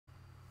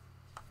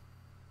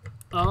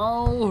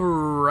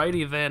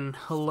Alrighty then.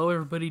 Hello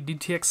everybody,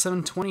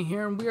 DTX720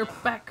 here, and we are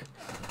back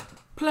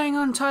playing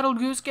Untitled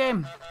Goose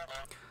Game.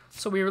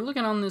 So we were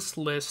looking on this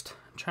list,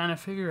 trying to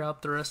figure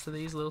out the rest of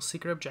these little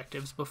secret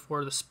objectives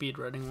before the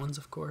speedrunning ones,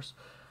 of course.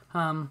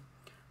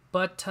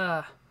 But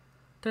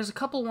there's a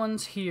couple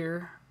ones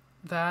here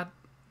that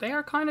they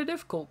are kind of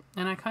difficult,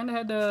 and I kind of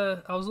had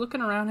to, I was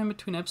looking around in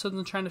between episodes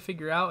and trying to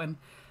figure out, and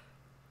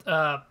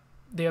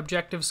the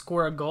objective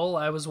score a goal.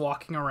 I was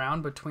walking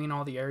around between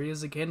all the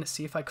areas again to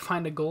see if I could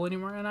find a goal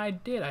anywhere, and I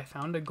did. I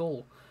found a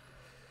goal.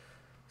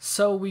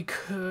 So we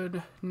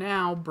could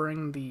now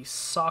bring the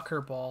soccer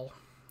ball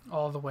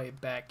all the way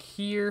back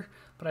here,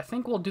 but I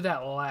think we'll do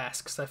that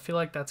last because I feel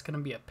like that's going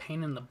to be a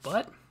pain in the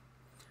butt.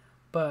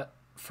 But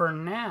for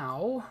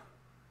now,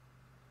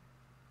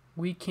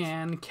 we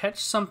can catch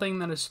something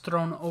that is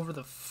thrown over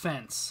the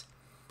fence,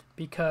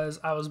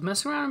 because I was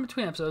messing around in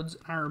between episodes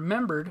and I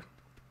remembered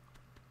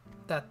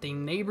that the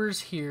neighbors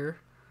here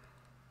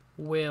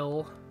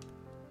will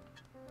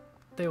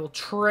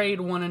trade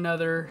one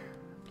another,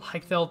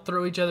 like they'll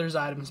throw each other's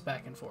items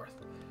back and forth.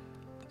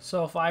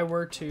 So if I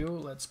were to,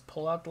 let's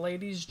pull out the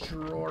ladies'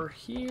 drawer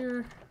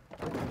here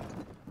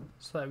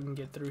so that we can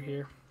get through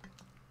here.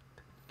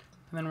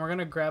 And then we're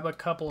gonna grab a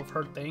couple of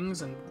her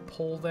things and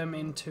pull them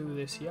into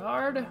this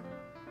yard.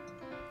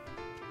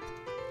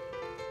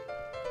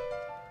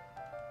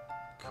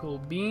 Cool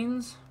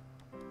beans.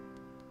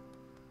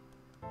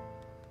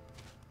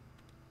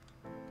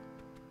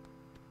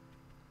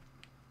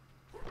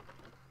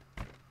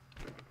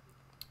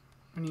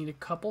 We need a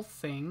couple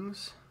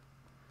things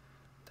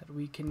that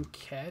we can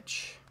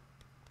catch.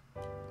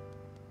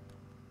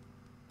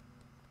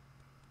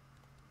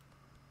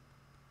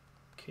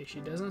 Okay, she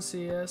doesn't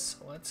see us.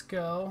 Let's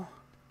go.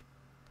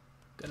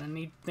 Gonna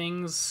need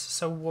things.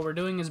 So what we're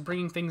doing is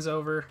bringing things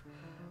over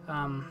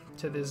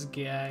to this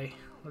guy.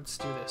 Let's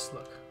do this.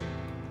 Look.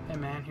 Hey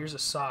man, here's a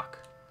sock.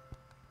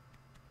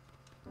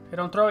 Hey,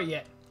 don't throw it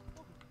yet.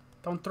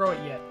 Don't throw it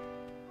yet.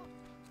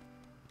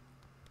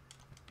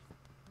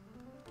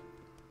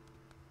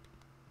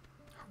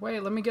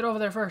 Wait, let me get over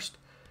there first.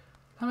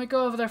 Let me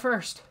go over there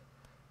first.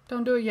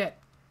 Don't do it yet.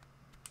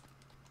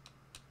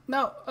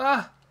 No,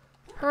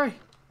 hurry.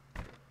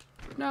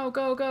 No,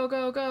 go, go,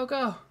 go, go,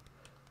 go.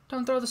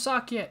 Don't throw the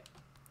sock yet.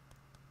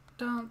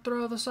 Don't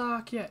throw the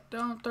sock yet.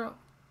 Don't throw.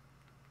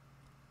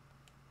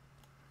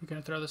 You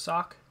gonna throw the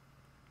sock?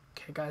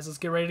 Okay, guys, let's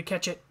get ready to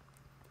catch it.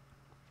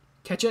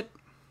 Catch it.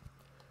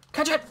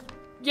 Catch it!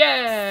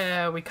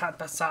 Yeah, we caught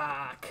the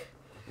sock.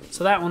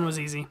 So that one was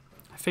easy.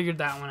 I figured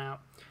that one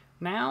out.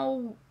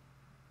 Now,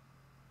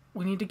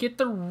 we need to get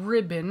the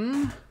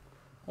ribbon,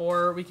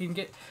 or we can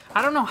get,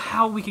 I don't know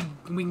how we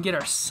can get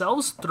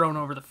ourselves thrown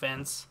over the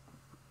fence.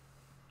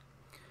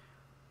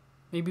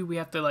 Maybe we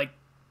have to, like,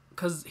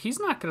 because he's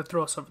not going to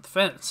throw us over the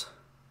fence.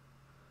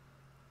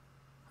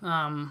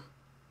 I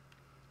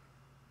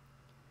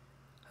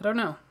don't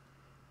know.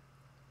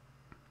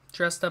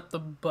 Dressed up the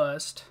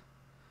bust,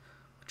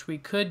 which we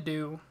could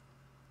do.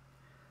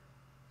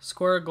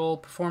 Score a goal,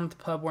 perform at the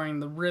pub wearing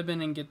the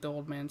ribbon, and get the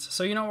old man.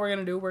 So you know what we're going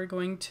to do? We're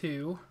going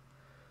to...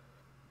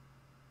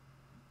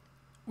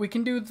 We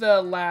can do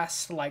the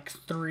last, like,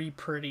 3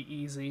 pretty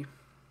easy.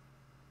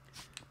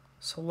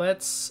 So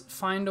let's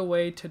find a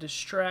way to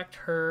distract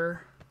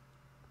her.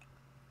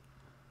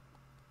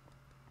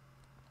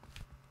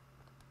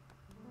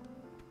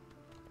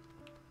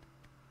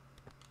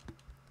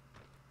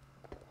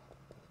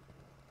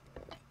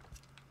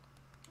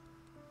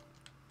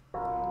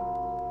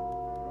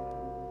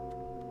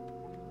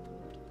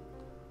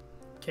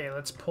 Okay,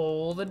 let's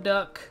pull the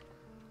duck.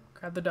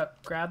 Grab the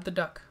duck. Grab the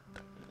duck.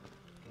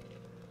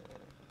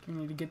 We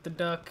need to get the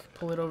duck,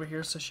 pull it over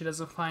here so she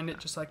doesn't find it,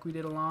 just like we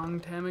did a long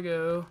time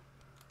ago.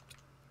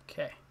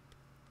 Okay.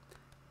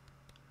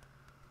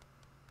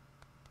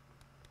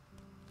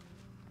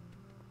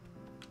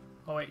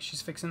 Oh wait,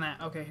 she's fixing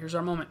that. Okay, here's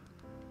our moment.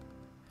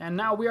 And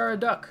now we are a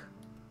duck.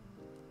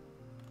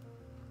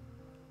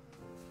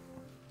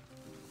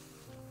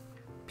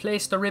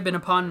 Place the ribbon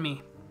upon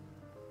me.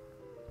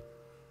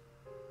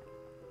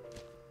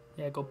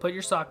 Yeah, go put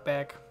your sock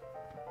back.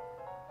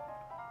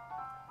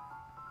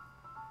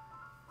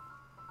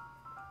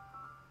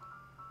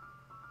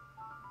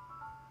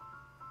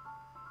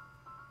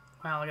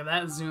 Wow, look at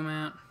that zoom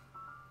out.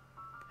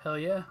 Hell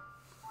yeah.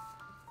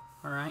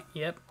 Alright,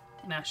 yep.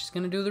 Now she's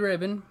going to do the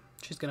ribbon.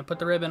 She's going to put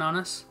the ribbon on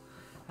us.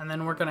 And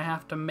then we're going to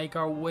have to make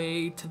our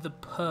way to the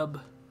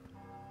pub.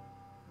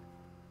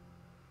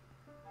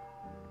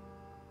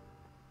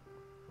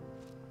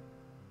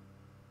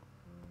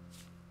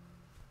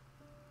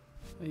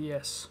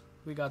 Yes,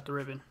 we got the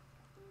ribbon.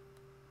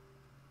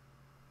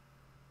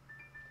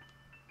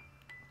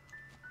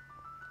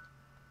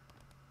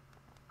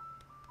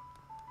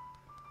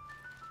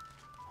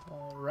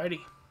 Alrighty.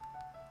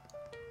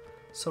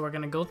 So we're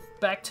gonna go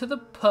back to the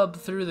pub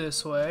through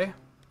this way,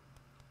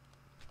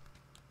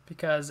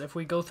 because if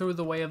we go through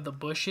the way of the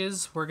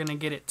bushes, we're gonna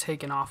get it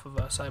taken off of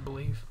us, I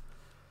believe,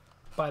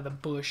 by the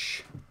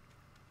bush.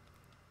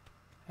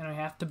 And we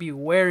have to be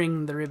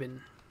wearing the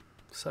ribbon.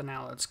 So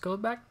now let's go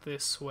back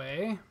this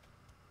way.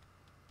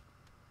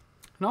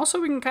 And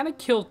also we can kind of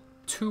kill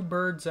two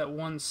birds at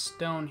one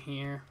stone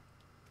here.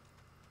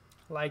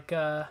 Like,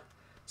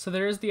 so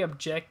there is the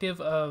objective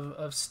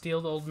of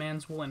steal the old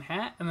man's woolen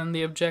hat, and then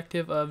the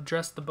objective of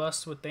dress the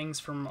bus with things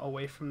from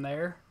away from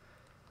there.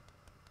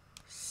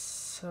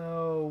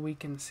 So we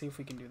can see if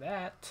we can do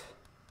that.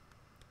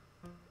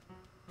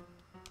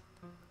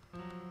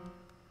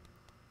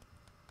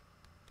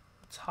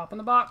 Let's hop in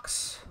the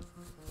box.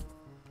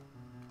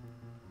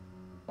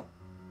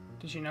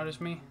 Did she notice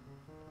me?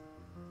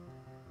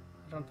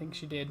 I don't think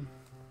she did.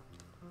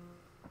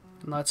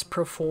 And let's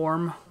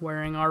perform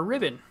wearing our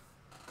ribbon.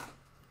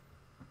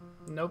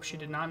 Nope, she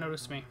did not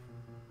notice me.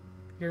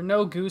 Your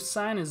no goose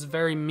sign is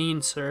very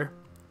mean, sir.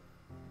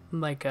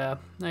 Like, I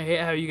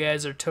hate how you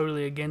guys are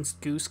totally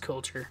against goose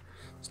culture.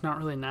 It's not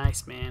really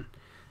nice, man.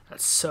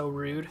 That's so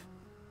rude.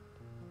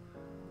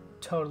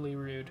 Totally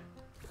rude.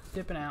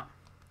 Dipping out.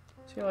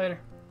 See you later.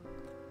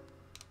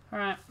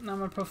 Alright, now I'm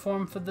gonna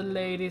perform for the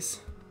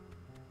ladies.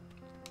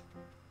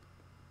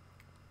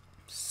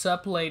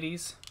 Sup,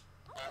 ladies.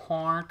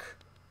 Honk.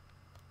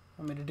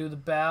 Want me to do the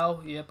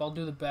bow? Yep, I'll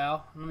do the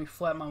bow. Let me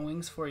flap my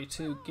wings for you,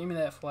 too. Give me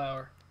that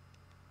flower.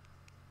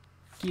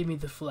 Give me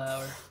the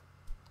flower.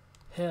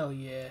 Hell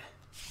yeah.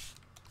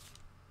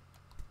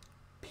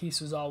 Peace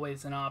was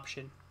always an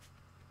option.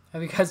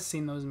 Have you guys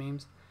seen those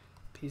memes?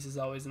 Peace is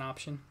always an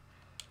option.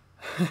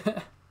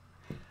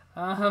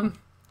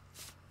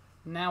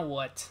 Now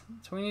what?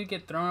 So we need to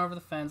get thrown over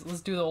the fence.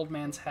 Let's do the old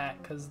man's hat,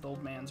 because the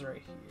old man's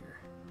right here.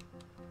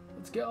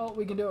 Let's go.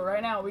 We can do it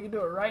right now. We can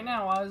do it right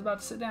now while I was about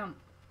to sit down.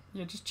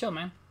 Yeah, just chill,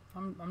 man.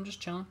 I'm just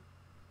chilling.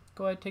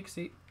 Go ahead, take a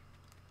seat.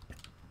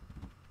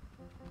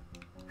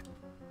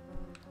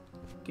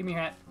 Give me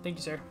your hat. Thank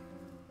you, sir.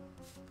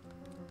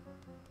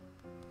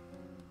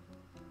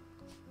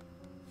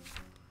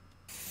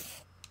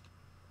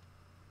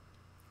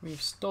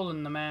 We've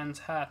stolen the man's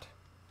hat.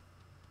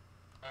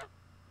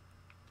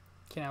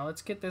 Okay, now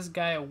let's get this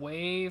guy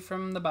away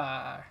from the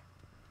bar.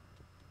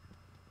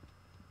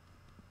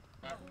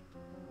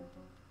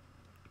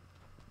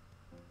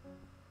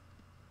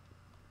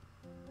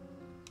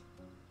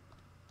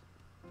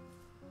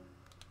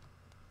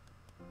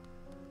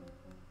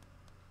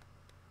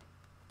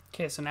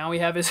 Okay, so now we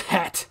have his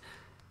hat.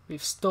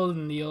 We've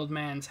stolen the old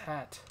man's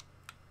hat.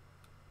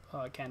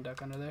 Oh, I can't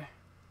duck under there.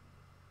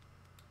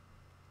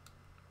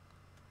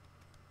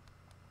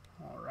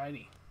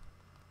 Alrighty.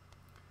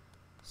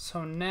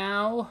 So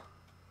now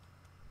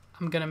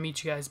I'm gonna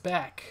meet you guys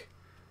back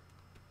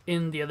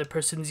in the other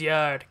person's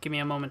yard. Give me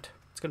a moment.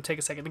 It's gonna take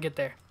a second to get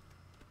there.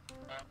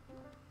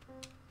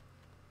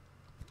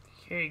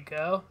 Here you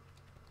go.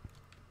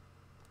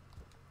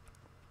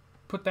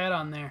 Put that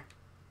on there.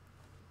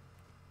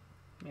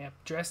 Yeah,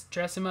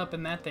 dress him up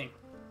in that thing.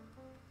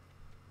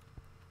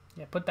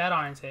 Yeah, put that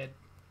on his head.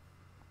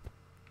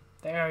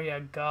 There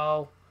you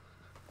go.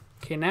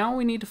 Okay, now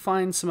we need to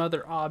find some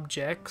other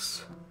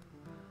objects.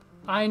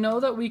 I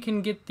know that we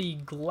can get the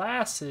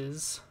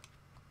glasses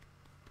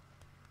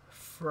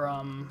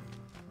from...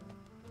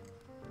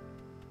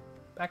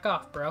 Back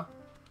off, bro.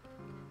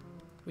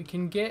 We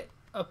can get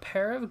a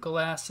pair of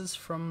glasses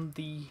from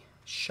the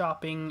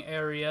shopping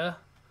area.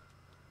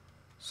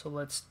 So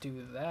let's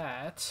do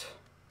that.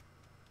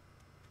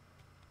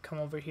 Come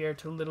over here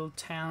to the little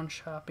town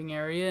shopping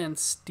area and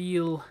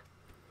steal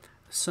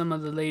some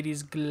of the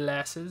ladies'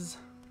 glasses.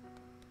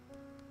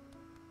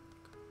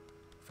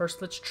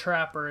 First, let's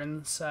trap her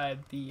inside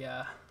the,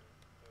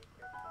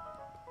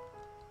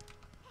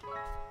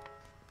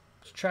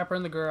 Let's trap her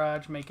in the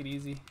garage, make it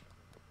easy.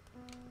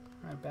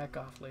 Alright, back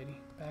off, lady.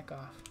 Back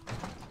off.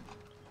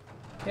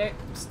 Okay,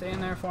 stay in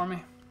there for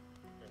me.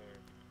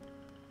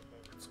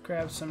 Let's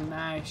grab some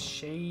nice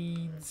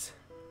shades.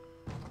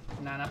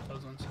 Nah, not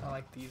those ones. I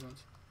like these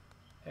ones.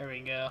 There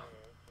we go.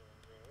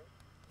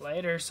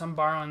 Later, I'm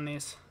borrowing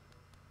these.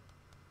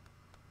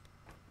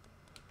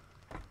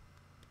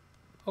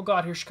 Oh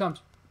god, here she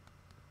comes.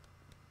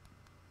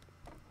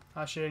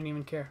 Oh, she didn't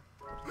even care.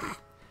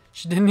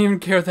 She didn't even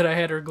care that I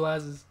had her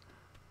glasses.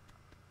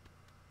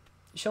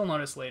 She'll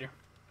notice later.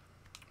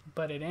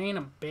 But it ain't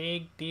a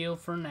big deal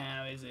for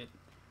now, is it?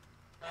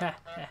 Ha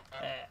ha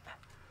ha.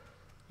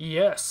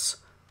 Yes.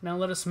 Now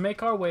let us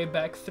make our way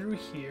back through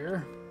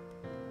here.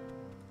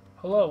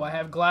 Hello, I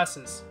have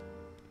glasses.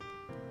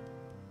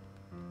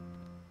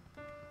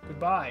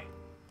 Goodbye.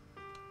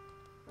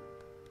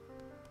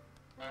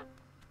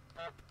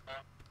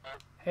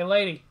 Hey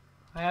lady,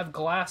 I have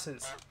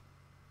glasses.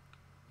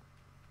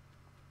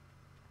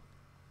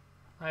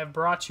 I have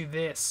brought you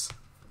this.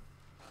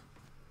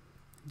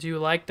 Do you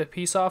like the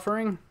peace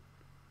offering?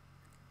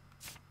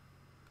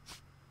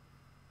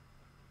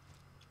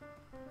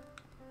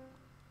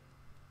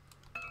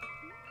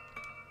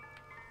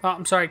 Oh,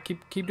 I'm sorry.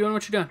 Keep doing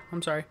what you're doing.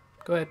 I'm sorry.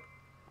 Go ahead.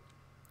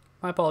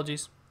 My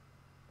apologies.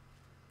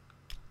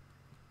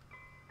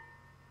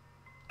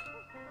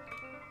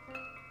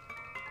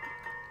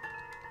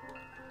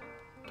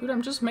 Dude,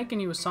 I'm just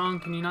making you a song.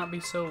 Can you not be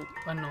so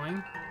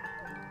annoying?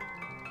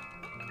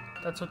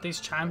 That's what these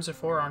chimes are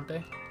for, aren't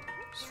they?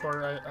 Just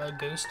for a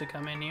goose to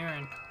come in here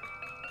and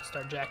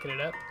start jacking it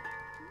up.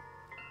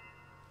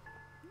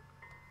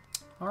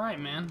 Alright,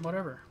 man,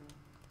 whatever.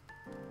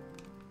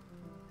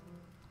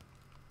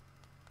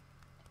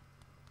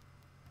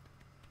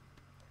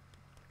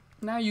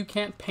 Now you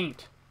can't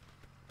paint.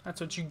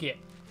 That's what you get.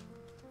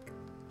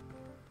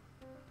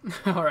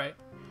 Alright.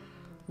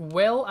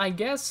 Well, I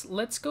guess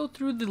let's go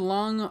through the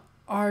long,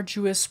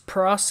 arduous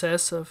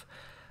process of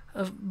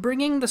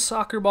bringing the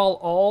soccer ball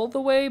all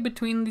the way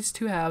between these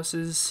two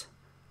houses,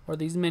 or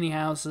these mini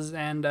houses,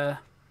 and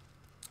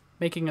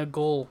making a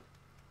goal.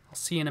 I'll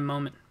see you in a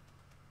moment.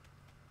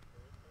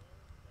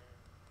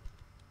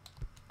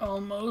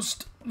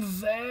 Almost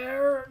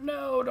there.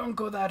 No, don't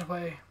go that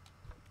way.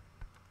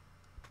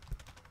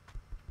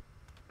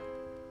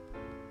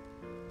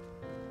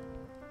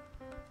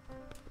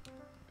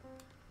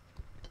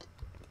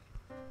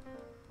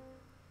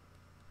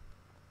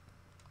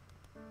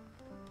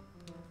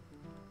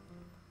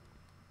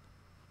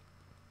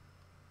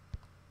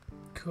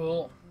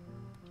 Cool.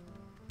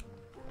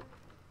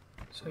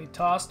 So he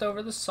tossed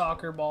over the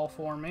soccer ball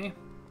for me.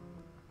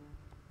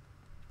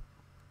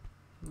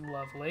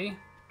 Lovely.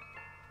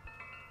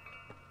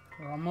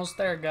 We're almost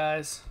there,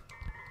 guys.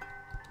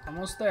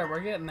 Almost there.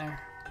 We're getting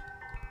there.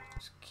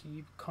 Just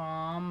keep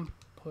calm.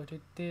 Put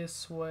it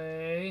this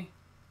way.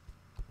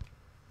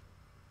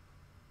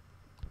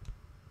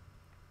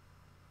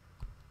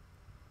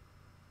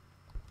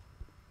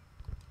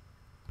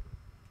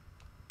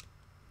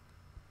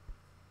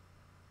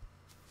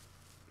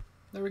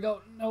 There we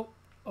go. Nope.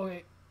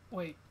 Okay,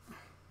 wait.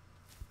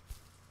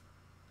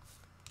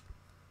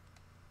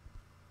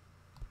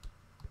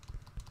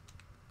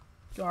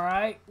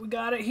 Alright, we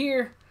got it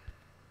here.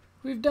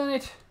 We've done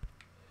it.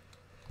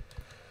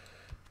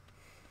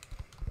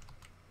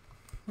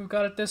 We've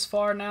got it this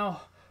far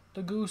now.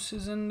 The goose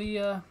is in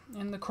the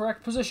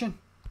correct position.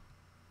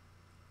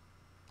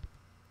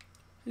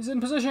 He's in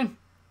position.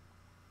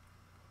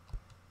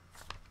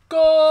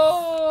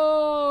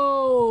 Goal!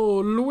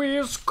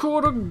 Luis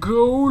scored a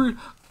goal.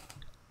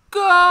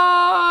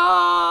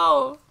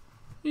 Goal!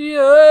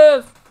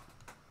 Yes!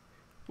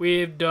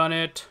 We've done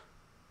it.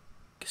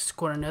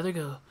 Score another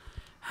goal.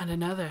 And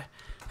another.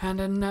 And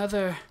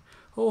another.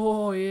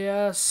 Oh,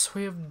 yes.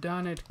 We've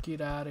done it.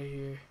 Get out of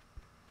here.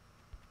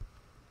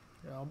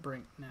 Yeah, I'll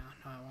bring... No,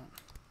 I won't.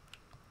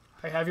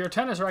 I have your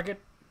tennis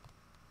racket.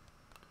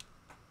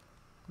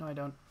 No, I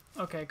don't.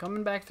 Okay,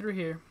 coming back through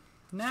here.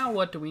 Now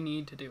what do we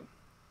need to do?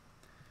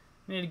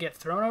 We need to get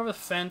thrown over the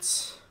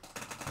fence.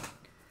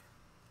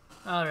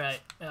 Alright.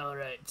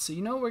 So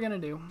you know what we're going to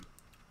do.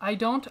 I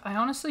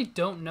honestly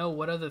don't know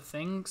what other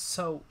things.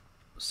 So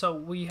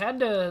we had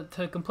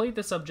to complete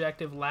this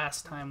objective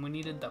last time. We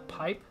needed the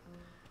pipe.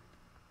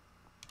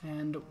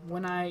 And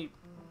when I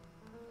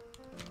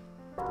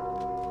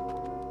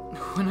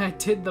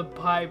did the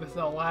pipe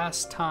the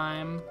last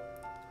time,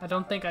 I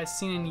don't think I've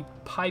seen any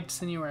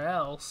pipes anywhere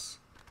else.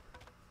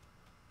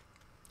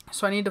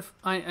 So I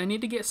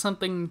need to get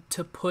something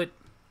to put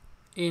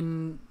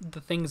in the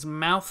thing's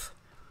mouth.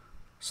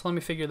 So let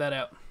me figure that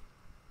out.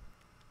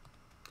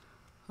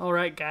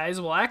 Alright,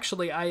 guys. Well,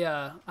 actually,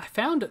 I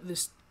found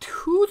this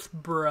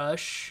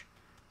toothbrush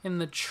in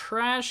the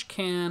trash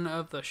can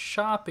of the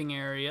shopping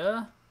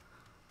area.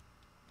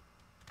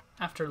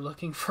 After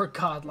looking for,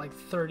 God, like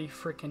 30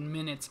 freaking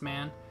minutes,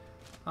 man.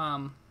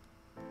 But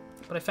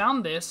I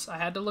found this. I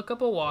had to look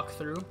up a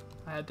walkthrough.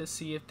 I had to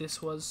see if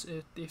this was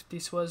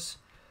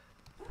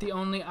the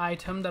only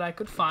item that I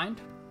could find,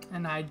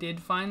 and I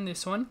did find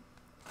this one.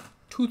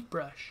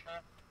 Toothbrush.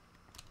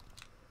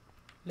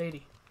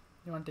 Lady,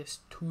 you want this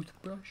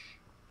toothbrush?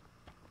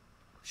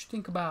 What you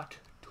think about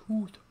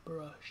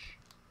toothbrush?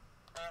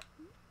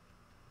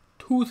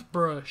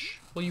 Toothbrush.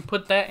 Will you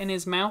put that in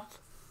his mouth?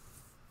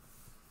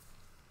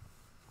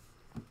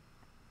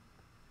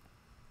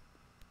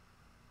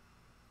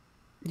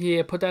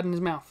 Yeah, put that in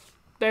his mouth.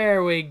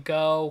 There we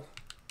go.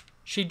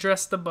 She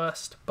dressed the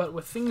bust, but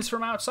with things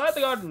from outside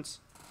the gardens.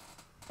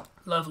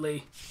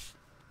 Lovely.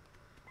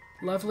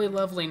 Lovely,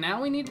 lovely.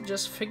 Now we need to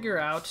just figure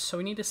out, so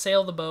we need to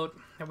sail the boat,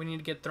 and we need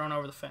to get thrown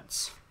over the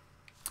fence.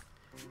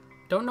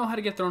 Don't know how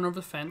to get thrown over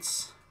the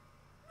fence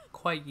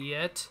quite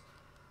yet,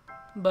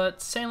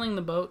 but sailing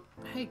the boat...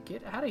 Hey,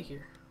 get out of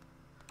here.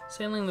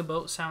 Sailing the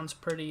boat sounds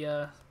pretty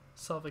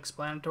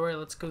self-explanatory.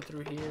 Let's go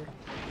through here.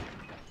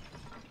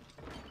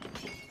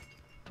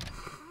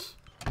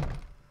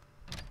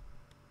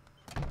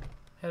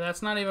 Hey,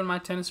 that's not even my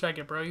tennis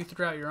racket, bro. You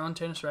threw out your own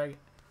tennis racket.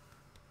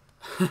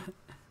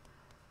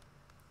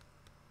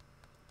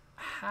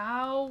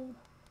 How?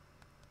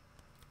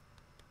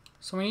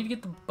 So we need to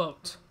get the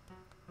boat.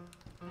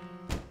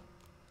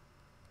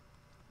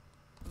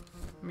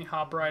 Let me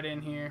hop right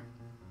in here.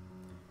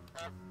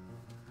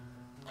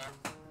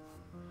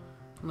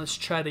 Let's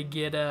try to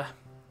get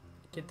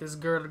this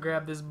girl to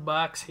grab this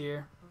box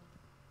here.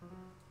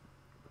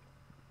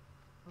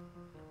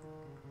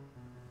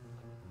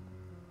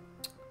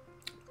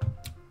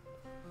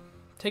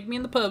 Take me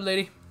in the pub,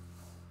 lady.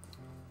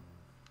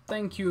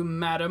 Thank you,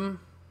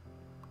 madam.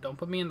 Don't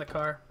put me in the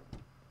car.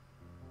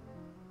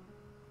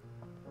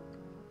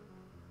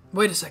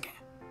 Wait a second.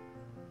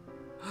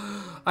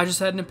 I just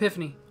had an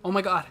epiphany. Oh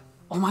my god.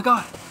 Oh my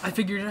god. I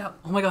figured it out.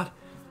 Oh my god.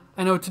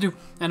 I know what to do.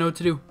 I know what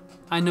to do.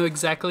 I know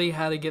exactly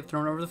how to get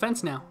thrown over the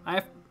fence now.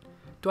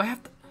 Do I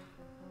have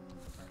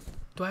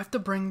to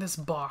bring this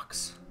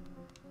box?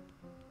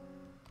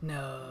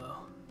 No.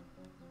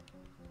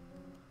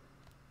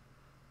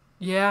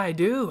 Yeah, I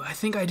do. I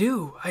think I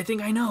do. I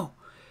think I know.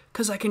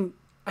 'Cause I can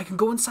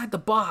go inside the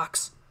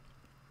box.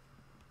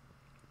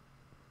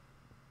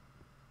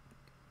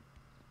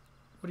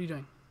 What are you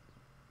doing?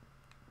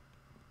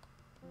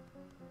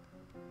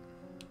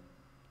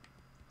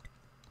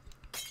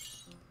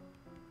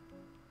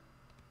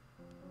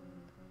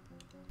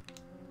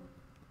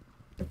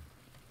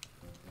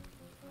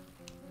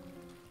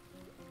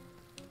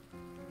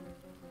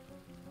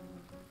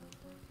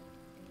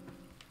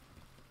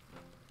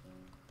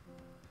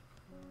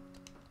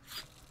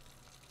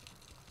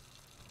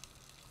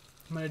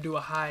 I'm gonna do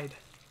a hide.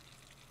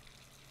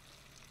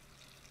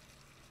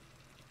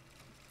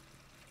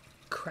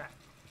 Crap.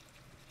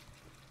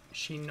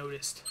 She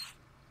noticed.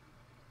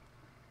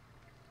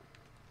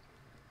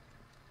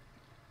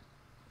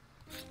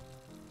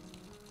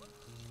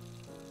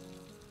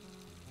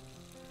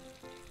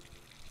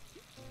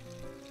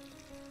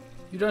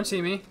 You don't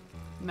see me?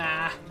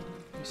 Nah,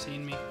 you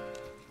seen me.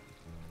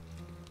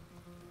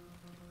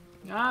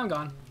 I'm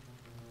gone.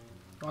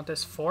 You want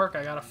this fork?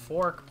 I got a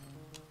fork.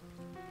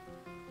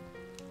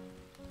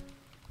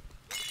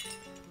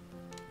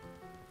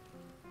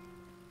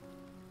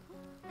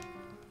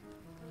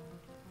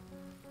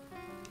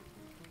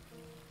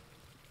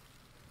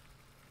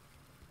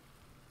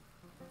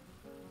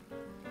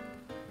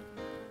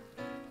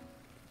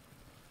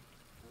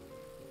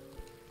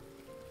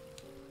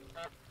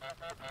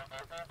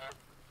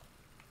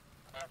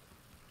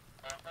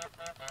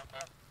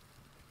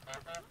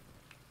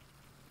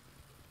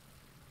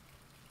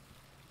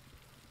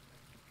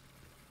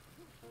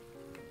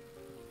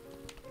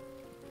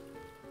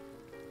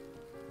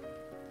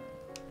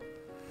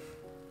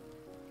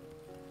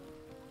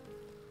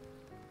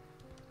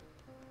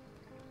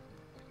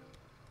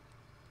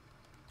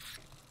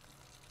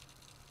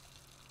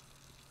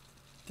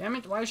 Damn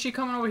it, why is she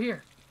coming over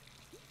here?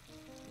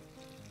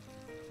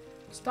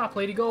 Stop,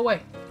 lady, go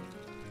away.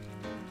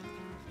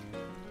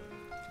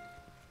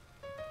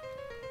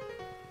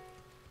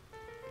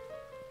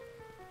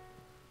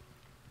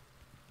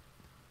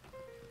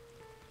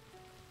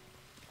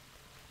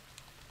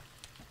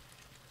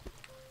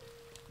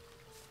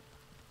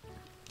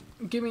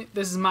 Give me,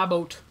 this is my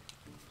boat.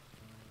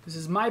 This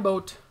is my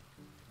boat.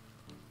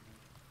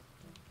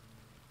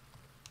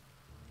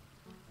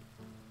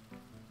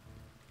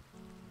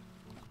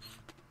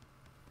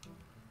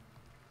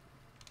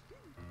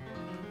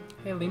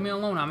 Hey, leave me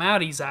alone. I'm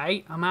outies,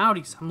 aight? I'm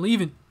outies. I'm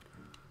leaving.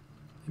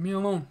 Leave me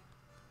alone.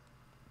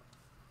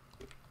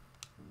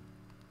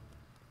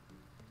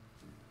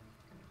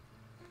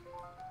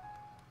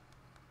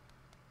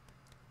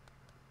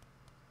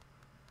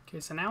 Okay,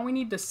 so now we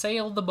need to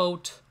sail the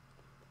boat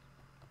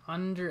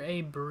under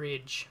a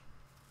bridge.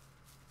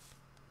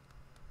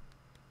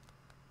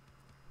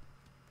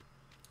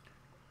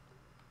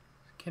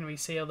 Can we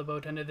sail the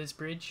boat under this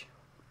bridge?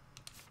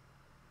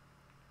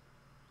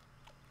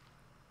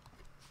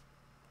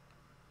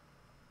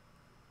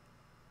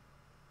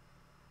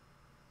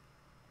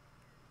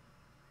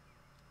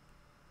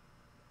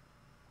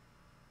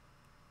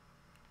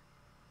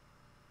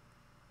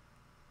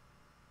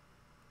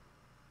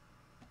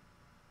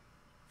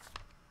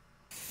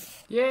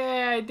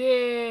 Yeah, I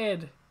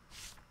did!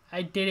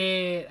 I did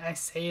it! I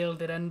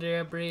sailed it under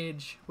a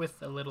bridge with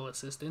a little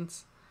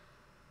assistance.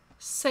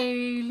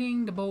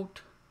 Sailing the boat,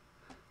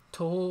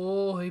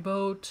 toy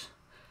boat,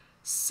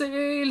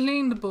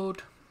 sailing the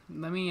boat.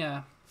 Let me,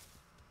 I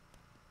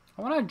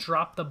want to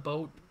drop the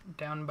boat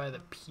down by the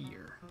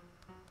pier.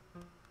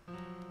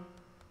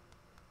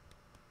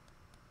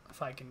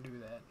 If I can do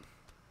that.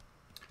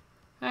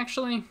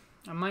 Actually,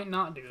 I might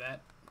not do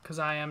that because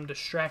I am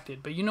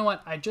distracted. But you know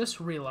what? I just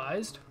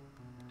realized.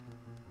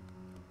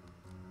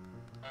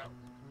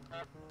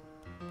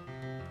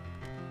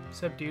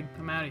 What's up, dude?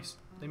 I'm outies.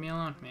 Leave me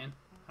alone, man.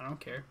 I don't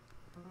care.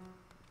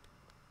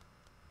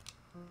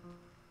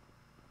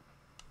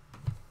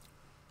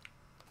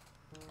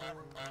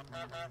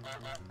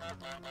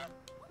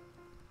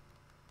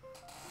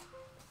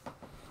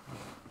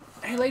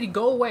 Hey, lady,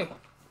 go away.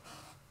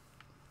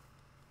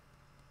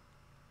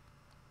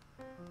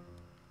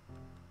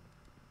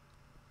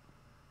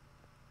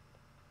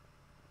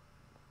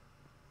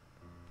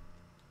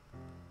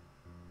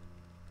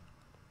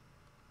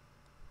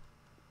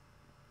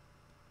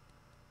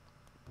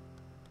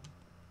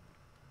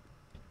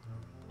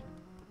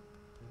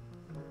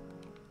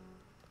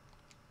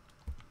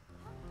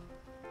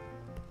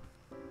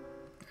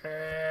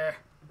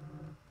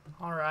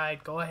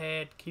 Alright, go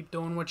ahead. Keep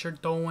doing what you're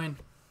doing.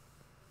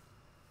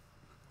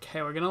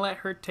 Okay, we're gonna let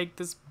her take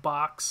this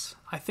box.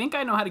 I think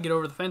I know how to get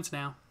over the fence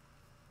now.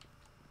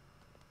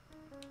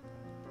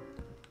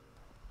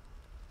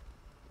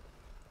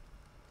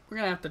 We're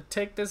gonna have to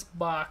take this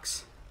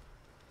box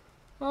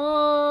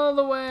all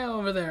the way over.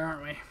 over there,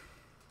 aren't we?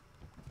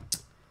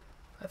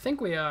 I think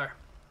we are.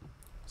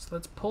 So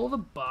let's pull the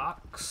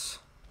box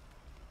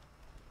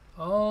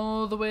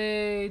all the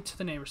way to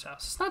the neighbor's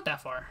house. It's not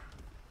that far.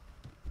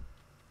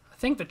 I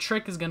think the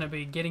trick is going to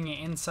be getting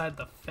it inside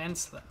the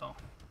fence, though.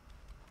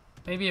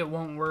 Maybe it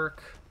won't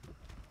work.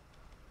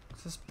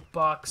 This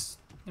box,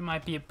 it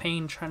might be a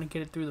pain trying to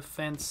get it through the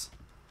fence.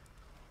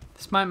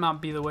 This might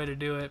not be the way to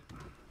do it,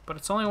 but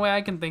it's the only way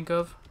I can think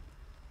of.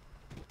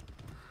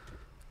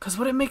 Because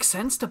would it make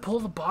sense to pull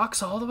the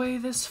box all the way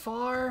this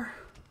far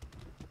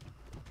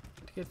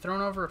to get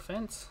thrown over a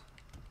fence?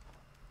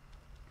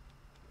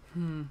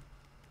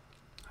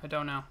 I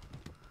don't know.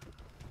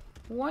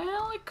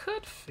 Well, it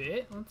could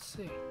fit. Let's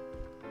see.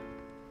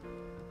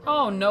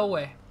 Oh, no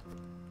way.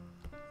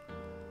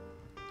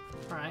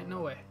 Alright,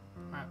 no way.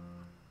 Alright.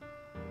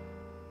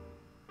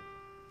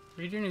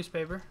 Read your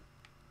newspaper.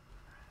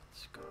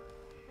 Let's go.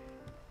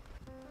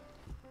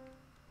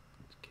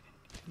 Let's get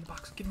in the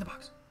box. Get in the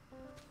box.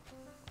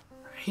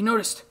 He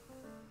noticed.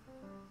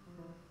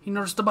 He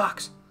noticed the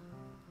box.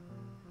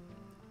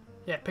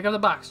 Yeah, pick up the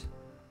box.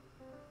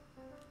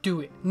 Do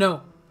it.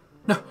 No.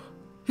 No.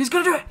 He's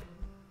gonna do it.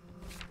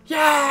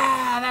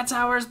 Yeah, that's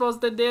how we're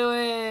supposed to do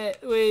it.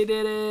 We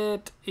did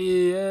it.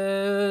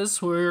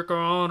 Yes, we're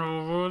gone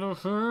over the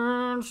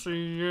fence.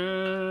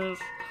 Yes,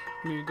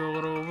 we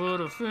got over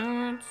the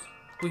fence.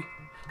 We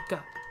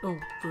got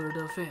over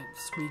the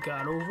fence. We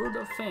got over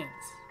the fence.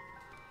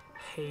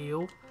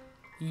 Hell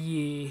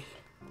yeah.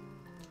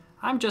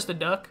 I'm just a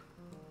duck.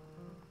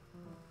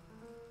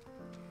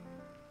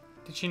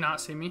 Did she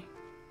not see me?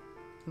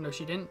 No,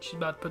 she didn't. She's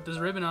about to put this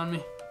ribbon on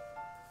me.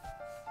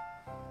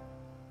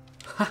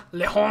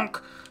 Le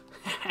honk.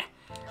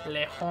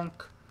 Le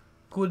honk.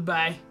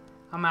 Goodbye.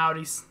 I'm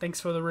outies.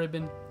 Thanks for the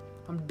ribbon.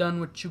 I'm done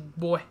with you,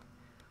 boy.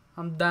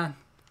 I'm done.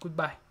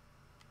 Goodbye.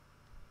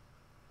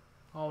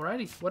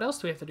 Alrighty. What else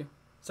do we have to do?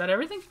 Is that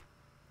everything?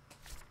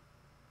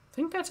 I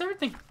think that's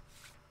everything.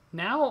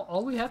 Now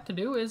all we have to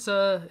do is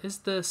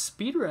the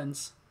speed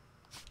runs.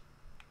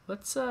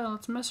 Let's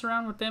mess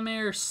around with them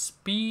air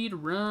speed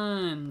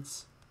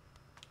runs.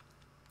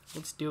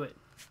 Let's do it.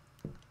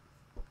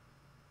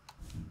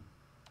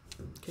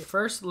 Okay,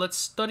 first let's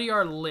study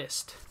our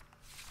list.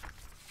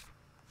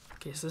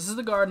 Okay, so this is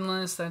the garden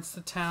list, that's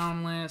the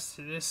town list,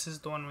 this is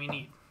the one we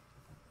need.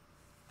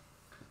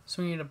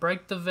 So we need to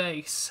break the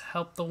vase,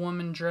 help the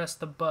woman dress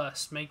the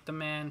bust, make the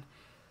man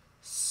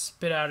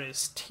spit out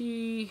his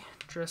tea,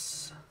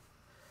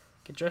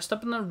 get dressed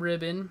up in the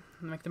ribbon,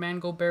 make the man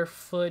go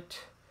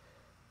barefoot,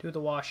 do the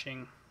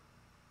washing.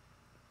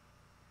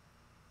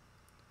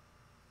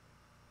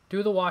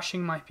 Do the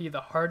washing might be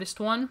the hardest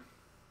one.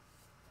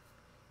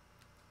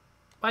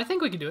 But I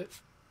think we can do it.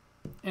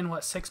 In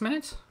what, 6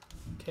 minutes?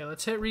 Okay,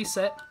 let's hit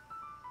reset.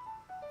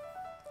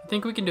 I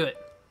think we can do it.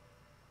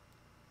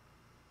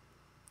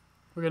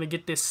 We're gonna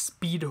get this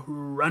speed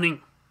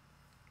running.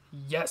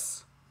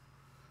 Yes.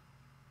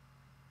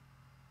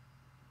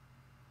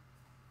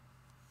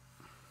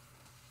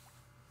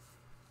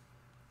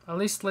 At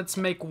least let's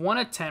make one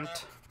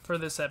attempt for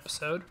this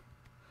episode.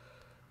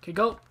 Okay,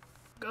 go.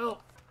 Go.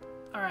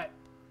 Alright.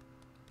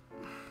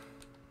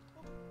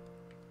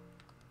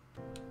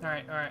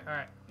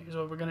 Alright. Here's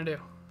what we're gonna do.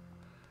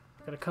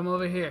 We're gonna come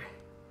over here.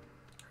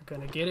 We're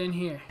gonna get in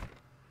here.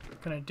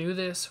 We're gonna do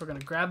this. We're gonna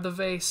grab the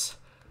vase.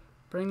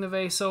 Bring the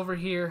vase over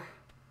here.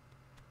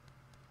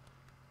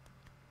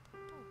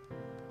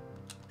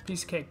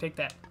 Piece of cake, take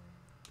that.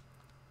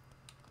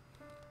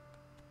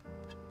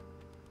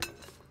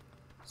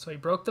 So he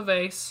broke the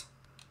vase.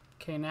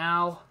 Okay,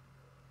 now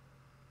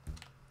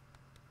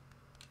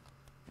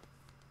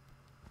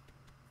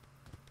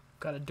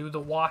gotta do the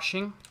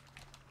washing.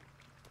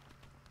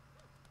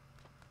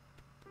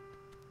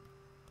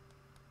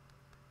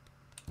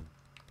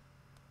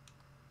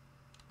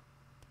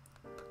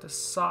 Put the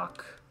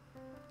sock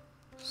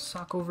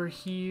over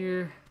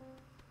here.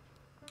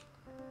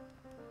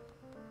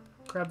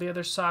 Grab the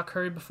other sock,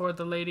 hurry before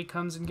the lady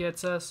comes and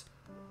gets us.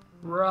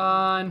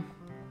 Run.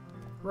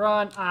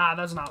 Run. Ah,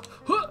 that's not.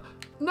 Huh!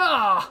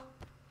 Nah!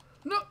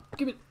 No!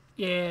 Give it.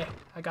 Yeah,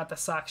 I got the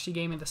sock. She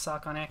gave me the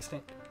sock on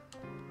accident.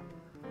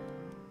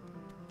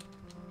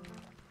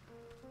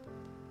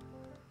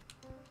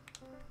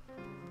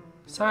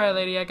 Sorry,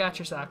 lady, I got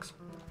your socks.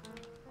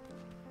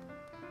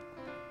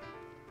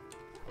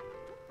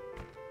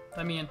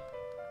 Let me in.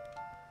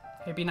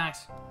 Hey, be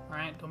nice.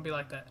 Alright? Don't be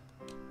like that.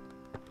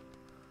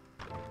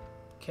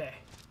 Okay.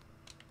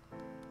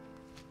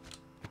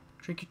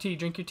 Drink your tea,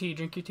 drink your tea,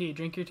 drink your tea,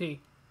 drink your tea.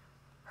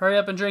 Hurry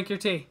up and drink your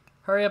tea.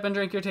 Hurry up and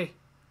drink your tea.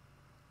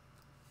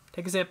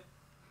 Take a sip.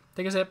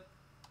 Take a sip.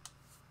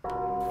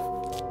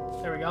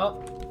 There we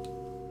go.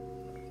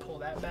 Pull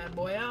that bad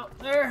boy out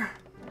there.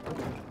 I'm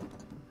gonna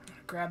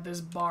grab this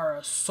bar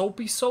of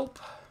soapy soap.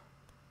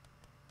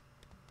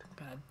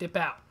 Gonna dip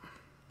out.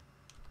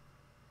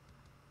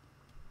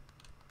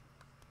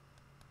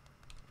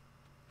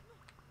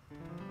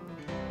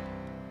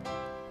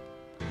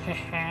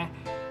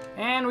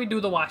 And we do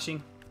the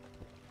washing.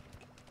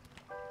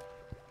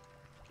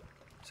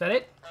 Is that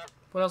it?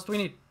 What else do we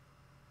need?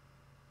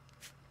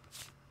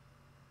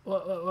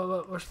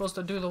 What? We're supposed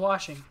to do the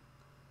washing.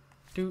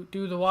 Do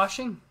the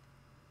washing?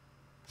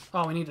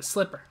 Oh, we need a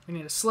slipper. We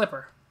need a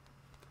slipper.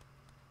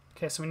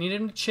 Okay, so we need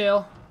him to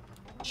chill.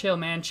 Chill,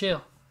 man,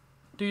 chill.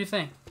 Do your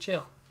thing.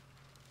 Chill.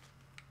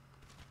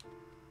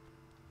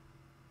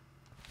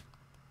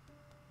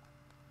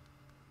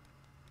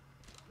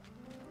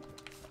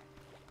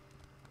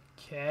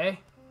 Okay.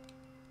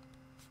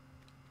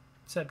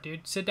 What's up,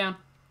 dude? Sit down.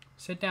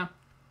 Sit down.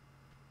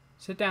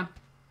 Sit down.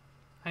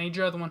 I need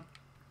your other one.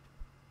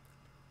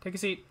 Take a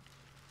seat.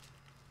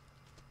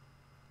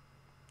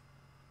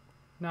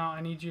 No,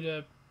 I need you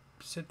to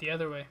sit the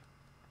other way.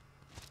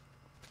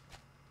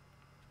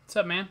 What's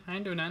up, man? I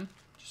ain't doing nothing.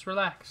 Just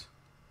relax.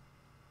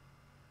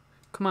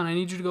 Come on, I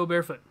need you to go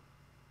barefoot.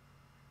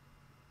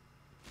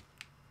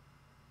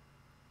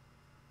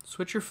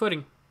 Switch your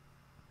footing.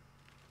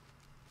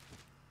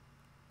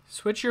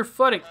 Switch your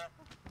footing.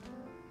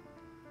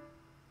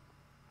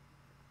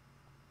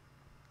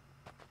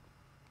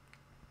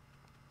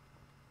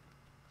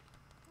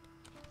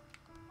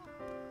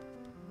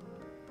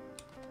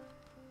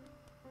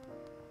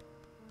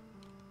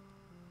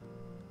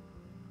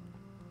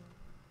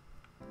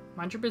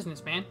 Mind your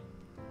business, man.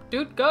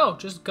 Dude, go.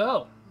 Just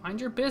go. Mind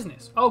your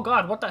business. Oh,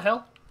 God. What the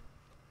hell?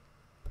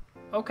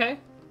 Okay.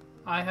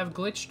 I have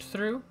glitched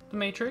through the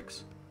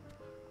Matrix.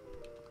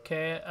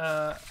 Okay,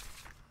 oh,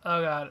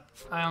 God.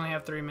 I only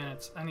have 3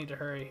 minutes. I need to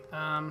hurry.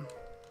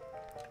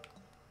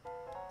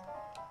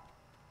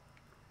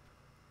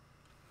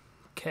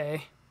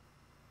 Okay.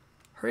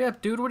 Hurry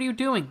up, dude. What are you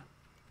doing?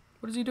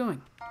 What is he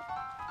doing? I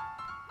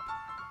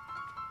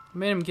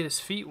made him get his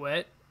feet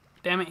wet.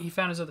 Damn it. He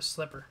found his other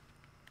slipper.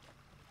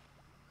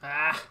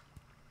 Ah.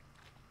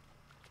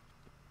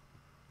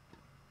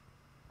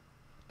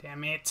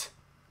 Damn it.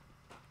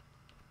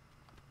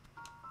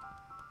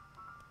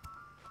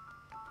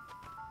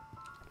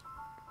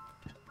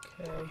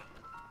 Okay.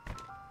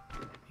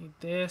 Need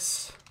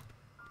this.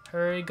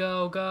 Hurry,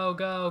 go, go,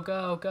 go,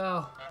 go,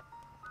 go.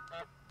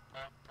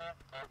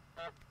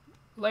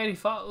 Lady,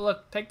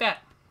 look, take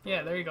that.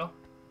 Yeah, there you go.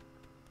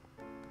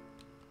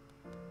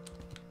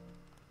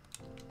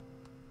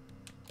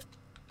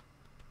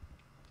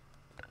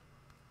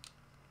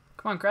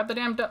 Come on, grab the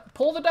damn duck.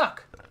 Pull the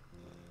duck.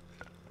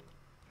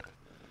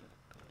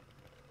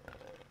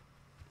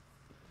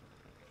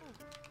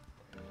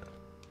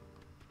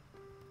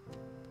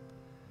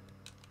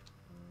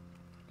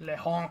 Le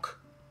honk.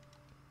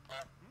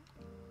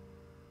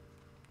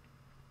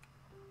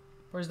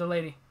 Where's the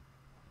lady?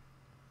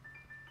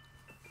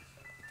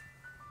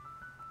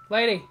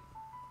 Lady.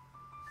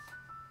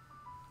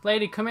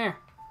 Lady, come here.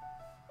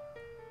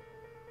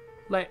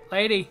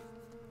 Lady.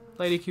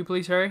 Lady, can you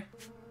please hurry?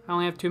 I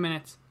only have 2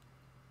 minutes.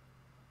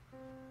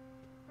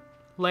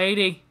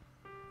 Lady.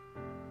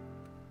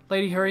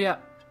 Lady, hurry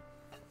up.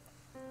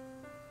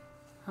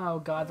 Oh,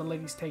 God, the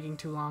lady's taking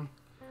too long.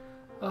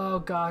 Oh,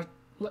 God.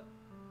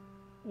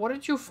 What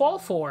did you fall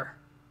for?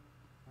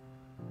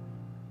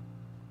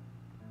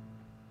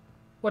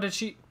 What did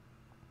she...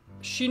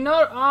 She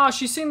know... Oh,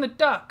 she's seen the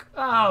duck.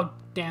 Oh,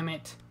 damn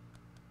it.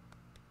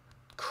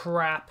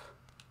 Crap.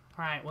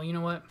 Alright, well, you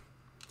know what?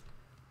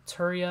 Let's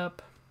hurry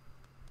up.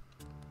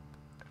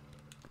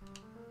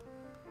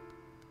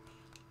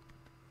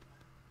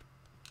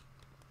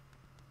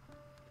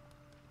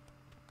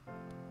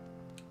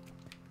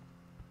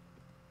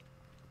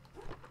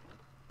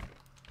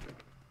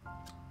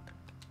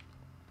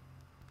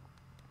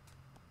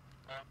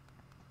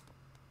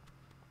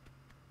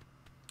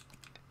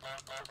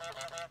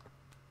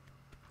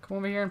 Come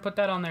over here and put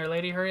that on there,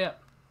 lady. Hurry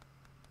up.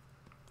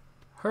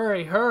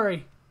 Hurry,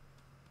 hurry.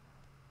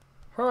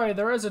 Hurry,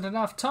 there isn't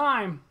enough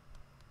time.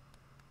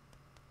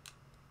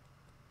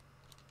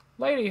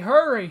 Lady,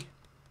 hurry.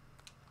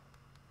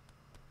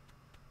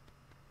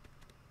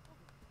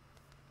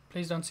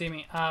 Please don't see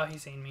me. Oh,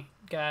 he's seen me.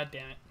 God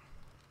damn it.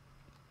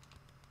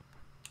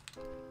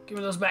 Give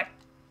me those back.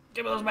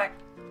 Give me those back.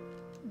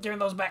 Give me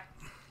those back.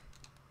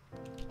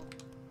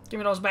 Give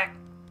me those back.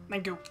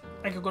 Thank you.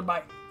 Thank you.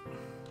 Goodbye.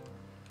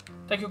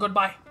 Thank you.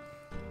 Goodbye.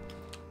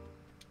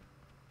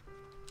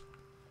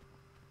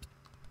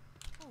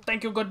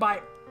 Thank you.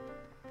 Goodbye.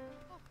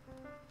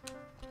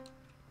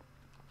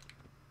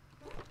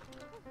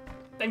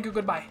 Thank you.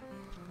 Goodbye.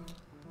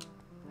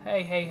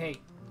 Hey, hey, hey.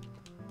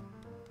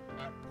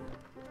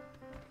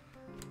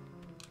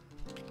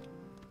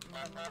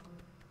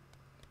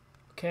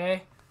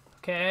 Okay.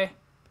 Okay.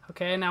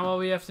 Okay, now all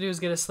we have to do is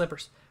get his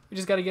slippers. We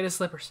just gotta get his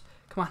slippers.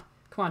 Come on.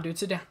 Come on, dude.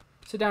 Sit down.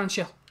 Sit down and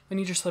chill. We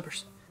need your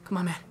slippers. Come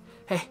on, man.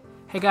 Hey.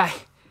 Hey, guy.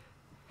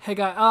 Hey,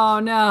 guy.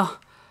 Oh, no.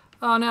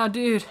 Oh, no,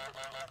 dude.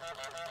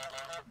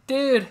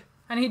 Dude,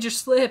 I need your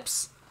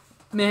slips.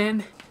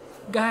 Man.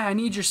 Guy, I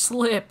need your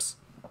slips.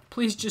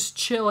 Please just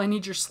chill. I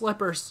need your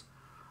slippers.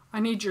 I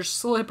need your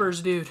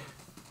slippers, dude.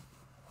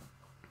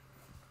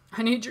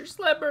 I need your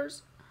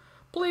slippers.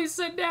 Please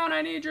sit down.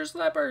 I need your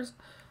slippers.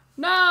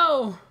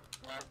 No.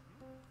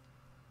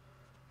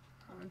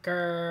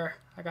 Grr.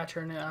 I got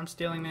your... I'm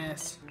stealing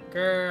this.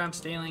 Grr, I'm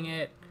stealing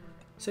it.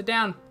 Sit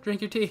down. Drink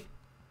your tea.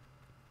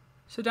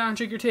 Sit down and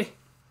drink your tea.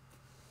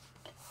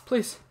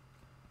 Please.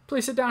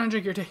 Please sit down and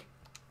drink your tea.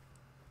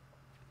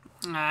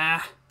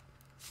 Ah.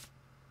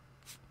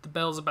 The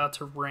bell's about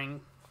to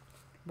ring.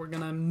 We're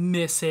gonna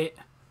miss it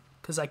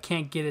because I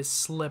can't get his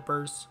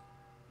slippers.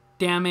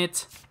 Damn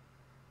it.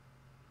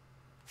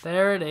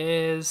 There it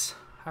is.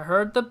 I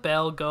heard the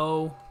bell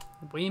go.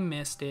 We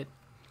missed it.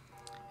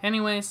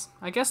 Anyways,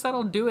 I guess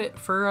that'll do it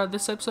for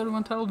this episode of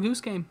Untitled Goose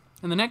Game.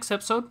 In the next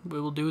episode, we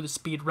will do the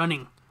speed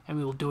running, and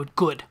we will do it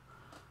good.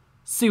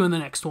 See you in the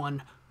next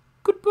one.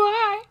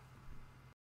 Goodbye.